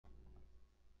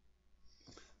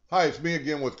Hi, it's me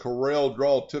again with Corel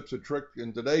Draw Tips and Tricks,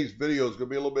 and today's video is going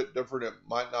to be a little bit different. It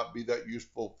might not be that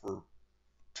useful for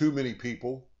too many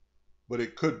people, but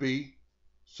it could be.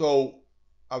 So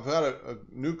I've had a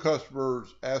new customers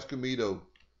asking me to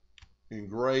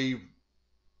engrave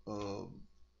uh,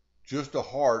 just a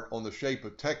heart on the shape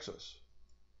of Texas.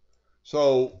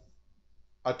 So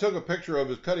I took a picture of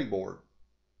his cutting board,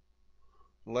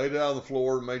 laid it on the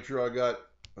floor, and made sure I got,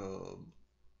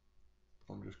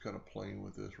 I'm just kind of playing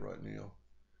with this right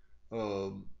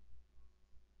now.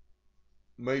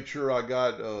 Made sure I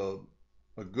got a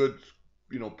good,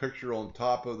 picture on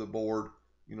top of the board,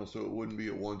 so it wouldn't be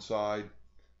at one side.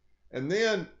 And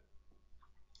then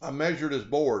I measured his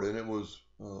board, and it was,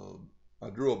 I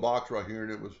drew a box right here,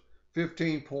 and it was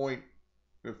 15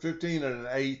 and an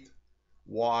eighth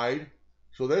wide.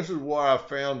 So this is why I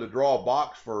found to draw a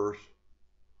box first.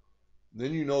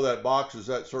 Then you know that box is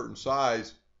that certain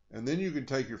size, and then you can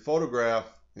take your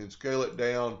photograph and scale it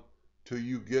down till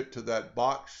you get to that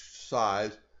box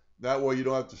size. That way you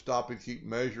don't have to stop and keep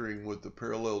measuring with the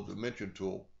parallel dimension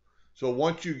tool. So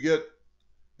once you get,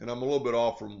 and I'm a little bit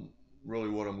off from really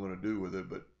what I'm going to do with it,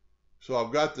 but so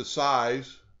I've got the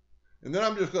size, and then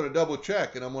I'm just going to double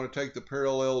check, and I'm going to take the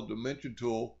parallel dimension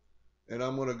tool, and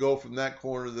I'm going to go from that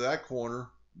corner to that corner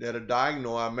at a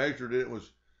diagonal. I measured it. It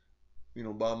was,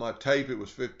 by my tape, it was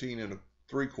 15 and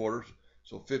 3/4.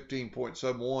 So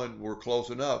 15.71, we're close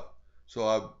enough.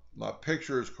 So my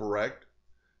picture is correct.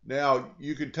 Now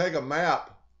you can take a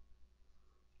map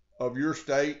of your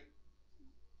state,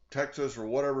 Texas or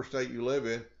whatever state you live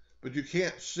in, but you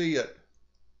can't see it,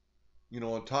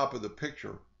 on top of the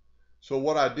picture. So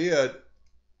what I did,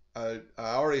 I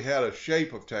already had a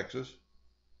shape of Texas.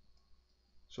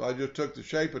 So I just took the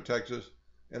shape of Texas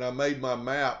and I made my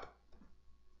map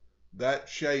that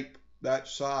shape, that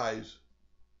size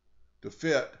to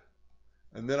fit.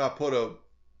 And then I put a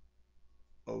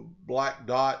black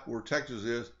dot where Texas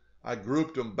is. I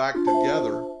grouped them back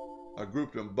together. I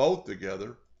grouped them both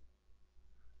together.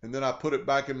 And then I put it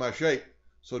back in my shape.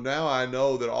 So now I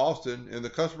know that Austin, and the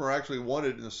customer actually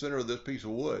wanted in the center of this piece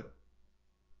of wood.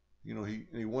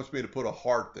 He wants me to put a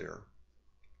heart there.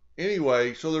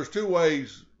 Anyway, so there's two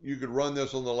ways you could run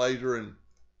this on the laser, and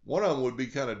one of them would be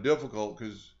kind of difficult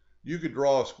because you could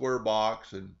draw a square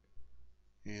box, and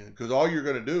because all you're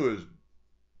going to do is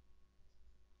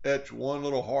etch one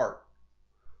little heart.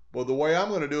 But the way I'm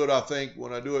going to do it, I think,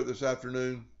 when I do it this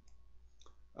afternoon,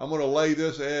 I'm going to lay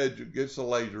this edge against the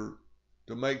laser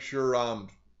to make sure I'm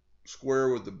square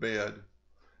with the bed.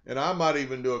 And I might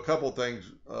even do a couple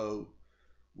things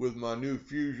with my new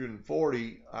Fusion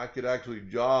 40. I could actually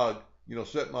jog,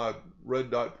 set my red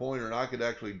dot pointer, and I could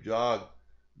actually jog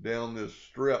down this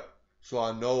strip so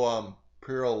I know I'm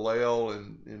parallel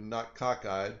and not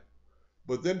cockeyed.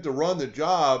 But then to run the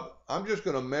job, I'm just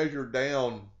going to measure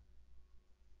down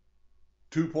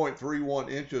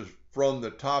 2.31 inches from the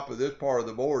top of this part of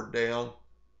the board down,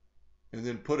 and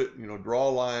then put it, draw a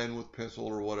line with pencil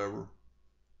or whatever,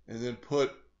 and then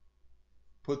put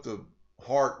the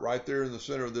heart right there in the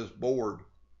center of this board,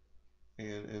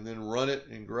 and then run it,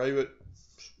 engrave it,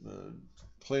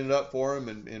 clean it up for him,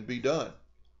 and be done.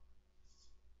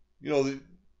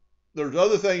 There's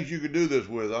other things you could do this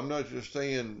with. I'm not just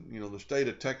saying, the state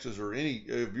of Texas or any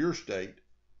of your state,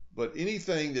 but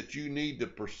anything that you need to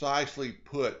precisely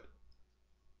put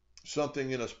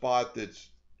something in a spot that's,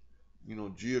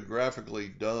 geographically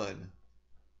done.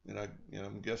 And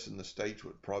I'm guessing the states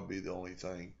would probably be the only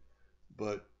thing.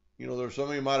 But, there's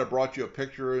somebody might have brought you a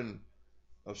picture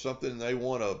of something they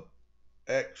want a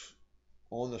X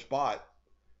on the spot.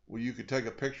 Well, you could take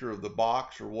a picture of the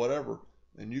box or whatever,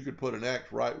 and you could put an X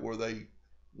right where they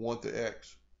want the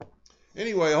X.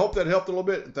 Anyway, I hope that helped a little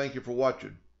bit, and thank you for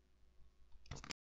watching.